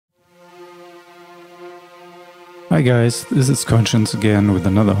Hi guys, this is Conscience again with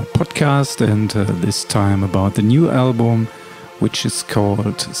another podcast, and this time about the new album, which is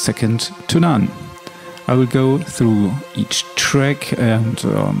called Second to None. I will go through each track and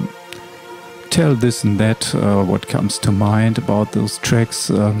tell this and that, what comes to mind about those tracks,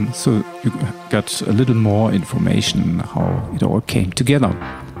 so you got a little more information how it all came together.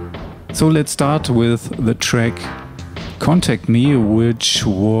 So let's start with the track Contact Me, which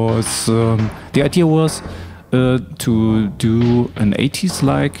was, the idea was to do an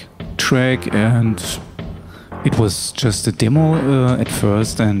 80s-like track, and it was just a demo at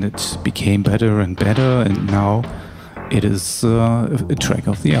first, and it became better and better, and now it is a track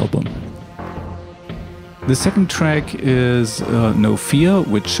of the album. The second track is No Fear,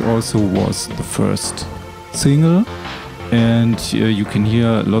 which also was the first single, and you can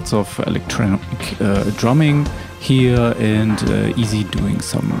hear lots of electronic drumming here, and Easy doing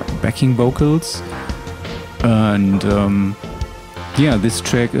some backing vocals. And yeah, this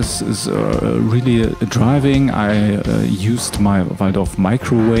track is really driving. I used my Waldorf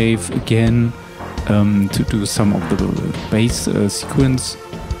microwave again to do some of the bass sequence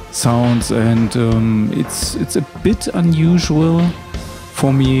sounds, and it's a bit unusual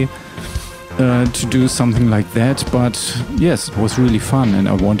for me to do something like that, but yes, it was really fun, and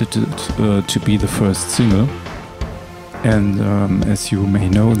I wanted it to be the first single. And as you may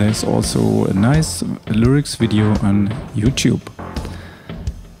know, there's also a nice lyrics video on YouTube.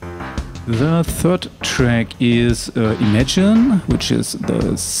 The third track is Imagine, which is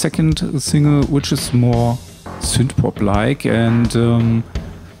the second single, which is more synth-pop-like, and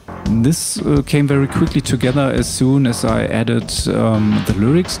this came very quickly together as soon as I added the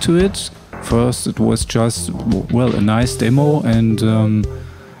lyrics to it. First it was just, well, a nice demo, and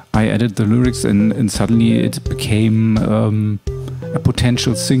I added the lyrics, and suddenly it became a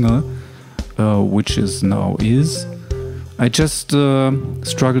potential single, which is now is. I just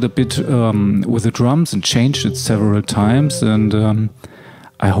struggled a bit with the drums and changed it several times, and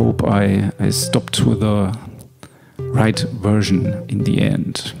I hope I stopped with the right version in the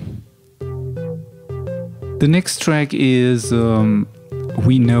end. The next track is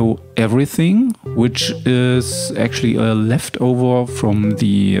We Know Everything, which is actually a leftover from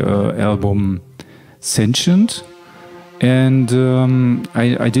the album Sentient, and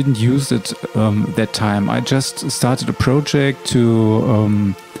I didn't use it that time. I just started a project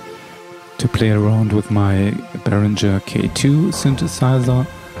to play around with my Behringer K2 synthesizer,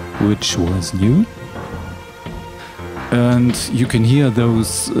 which was new. And you can hear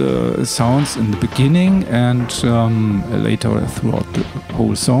those sounds in the beginning and later throughout the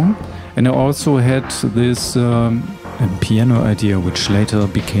whole song. And I also had this piano idea, which later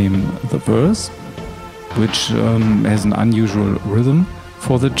became the verse, which has an unusual rhythm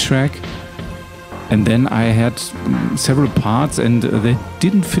for the track. And then I had several parts, and they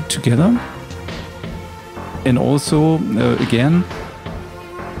didn't fit together. And also, again,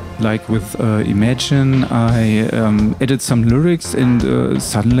 like with Imagine, I added some lyrics, and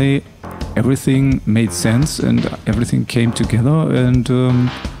suddenly everything made sense and everything came together, and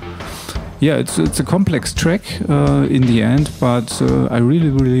yeah, it's a complex track in the end, but I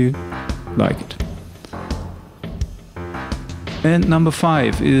really like it. And number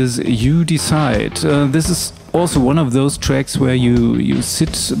 5 is You Decide. This is also one of those tracks where you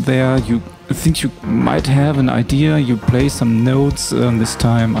sit there, you think you might have an idea, you play some notes. This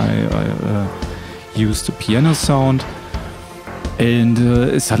time I used a piano sound,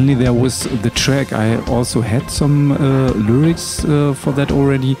 and suddenly there was the track. I also had some lyrics for that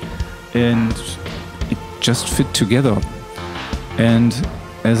already, and it just fit together. And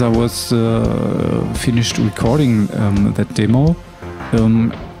as I was finished recording that demo,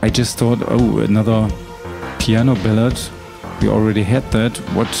 I just thought, oh, another piano ballad. We already had that.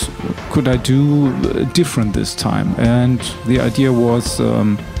 What could I do different this time? And the idea was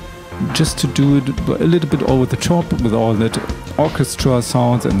just to do it a little bit over the top with all that orchestra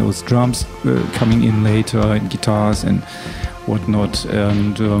sounds and those drums coming in later, and guitars and whatnot.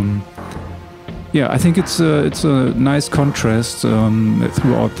 And yeah, I think it's a nice contrast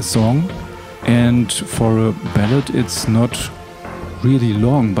throughout the song. And for a ballad, it's not really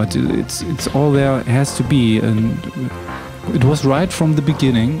long, but it's all there has to be, and it was right from the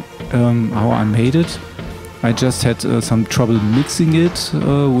beginning how I made it. I just had some trouble mixing it,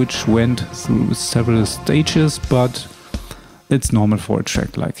 which went through several stages, but it's normal for a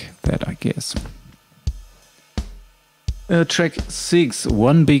track like that, I guess. Track 6,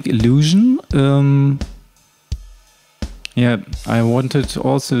 One Big Illusion. Yeah, I wanted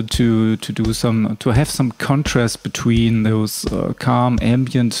also to have some contrast between those calm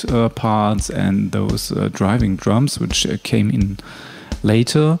ambient parts and those driving drums, which came in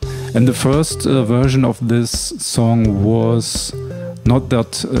later. And the first version of this song was not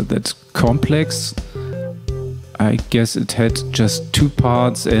that complex. I guess it had just two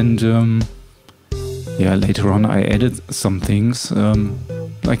parts, and yeah, later on I added some things,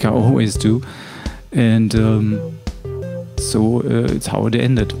 like I always do, and so it's how it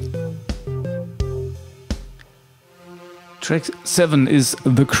ended. Track 7 is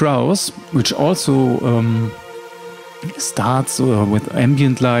The Crows, which also starts with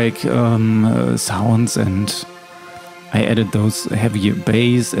ambient-like sounds, and I added those heavier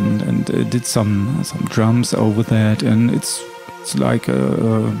bass and did some drums over that, and it's like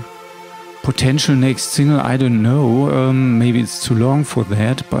a potential next single. I don't know, maybe it's too long for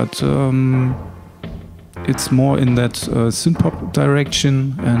that, but it's more in that synth-pop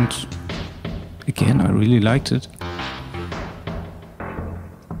direction, and again, I really liked it.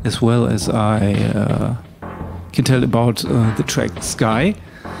 As well as I can tell about the track Sky.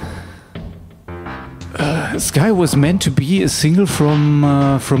 Sky was meant to be a single from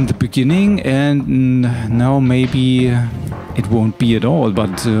the beginning, and now maybe it won't be at all,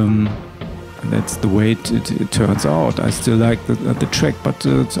 but that's the way it turns out. I still like the track, but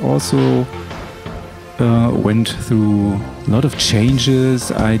it's also went through a lot of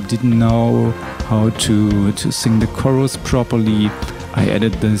changes. I didn't know how to sing the chorus properly. I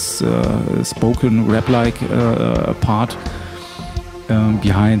added this spoken rap-like part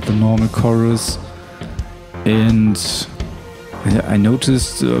behind the normal chorus, and I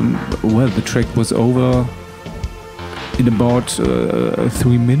noticed, well, the track was over in about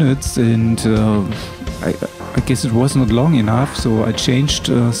 3 minutes, and I guess it was not long enough, so I changed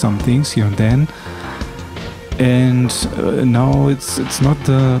some things here and then. And now it's not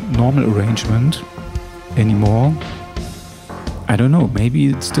the normal arrangement anymore. I don't know, maybe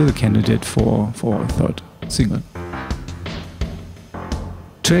it's still a candidate for a third single.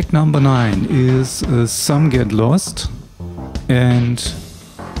 Track number 9 is Some Get Lost, and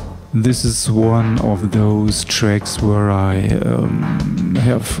this is one of those tracks where I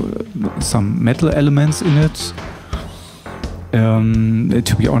have some metal elements in it.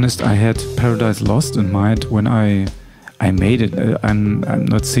 To be honest, I had Paradise Lost in mind when I made it. I'm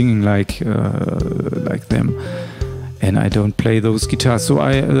not singing like them, and I don't play those guitars. So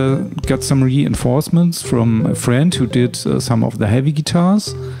I got some reinforcements from a friend who did some of the heavy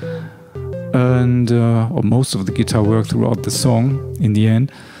guitars, and or most of the guitar work throughout the song in the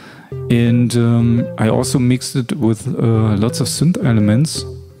end. And I also mixed it with lots of synth elements.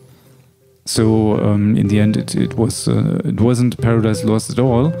 So in the end, it wasn't Paradise Lost at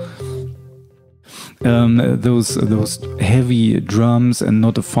all. Those heavy drums, and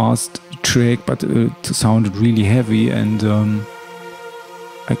not a fast track, but it sounded really heavy, and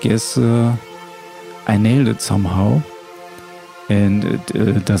I guess I nailed it somehow. And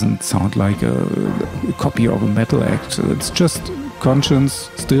it doesn't sound like a copy of a metal act. It's just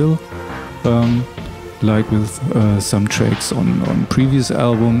Conscience still. Like with some tracks on previous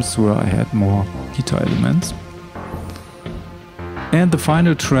albums where I had more guitar elements. And the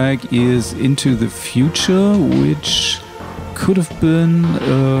final track is Into the Future, which could have been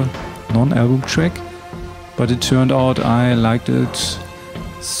a non-album track, but it turned out I liked it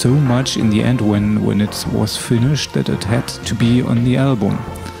so much in the end when it was finished that it had to be on the album.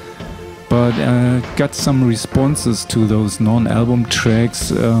 But I got some responses to those non-album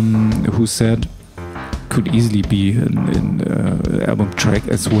tracks who said could easily be an album track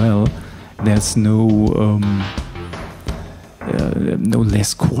as well. There's no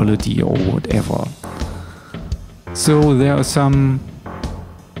less quality or whatever. So there are some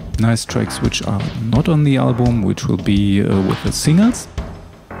nice tracks which are not on the album, which will be with the singles.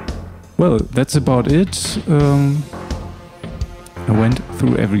 Well, that's about it. I went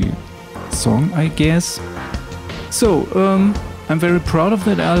through every song, I guess. So I'm very proud of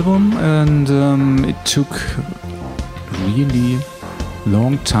that album, and it took really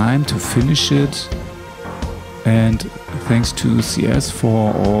long time to finish it, and thanks to CS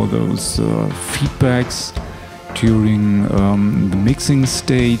for all those feedbacks during the mixing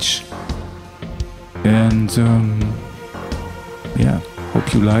stage, and yeah,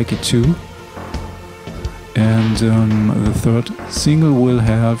 hope you like it too. And the third single will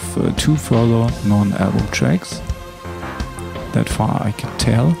have 2 further non-album tracks. That far I can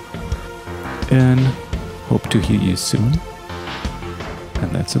tell. And hope to hear you soon.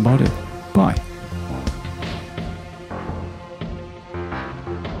 And that's about it. Bye.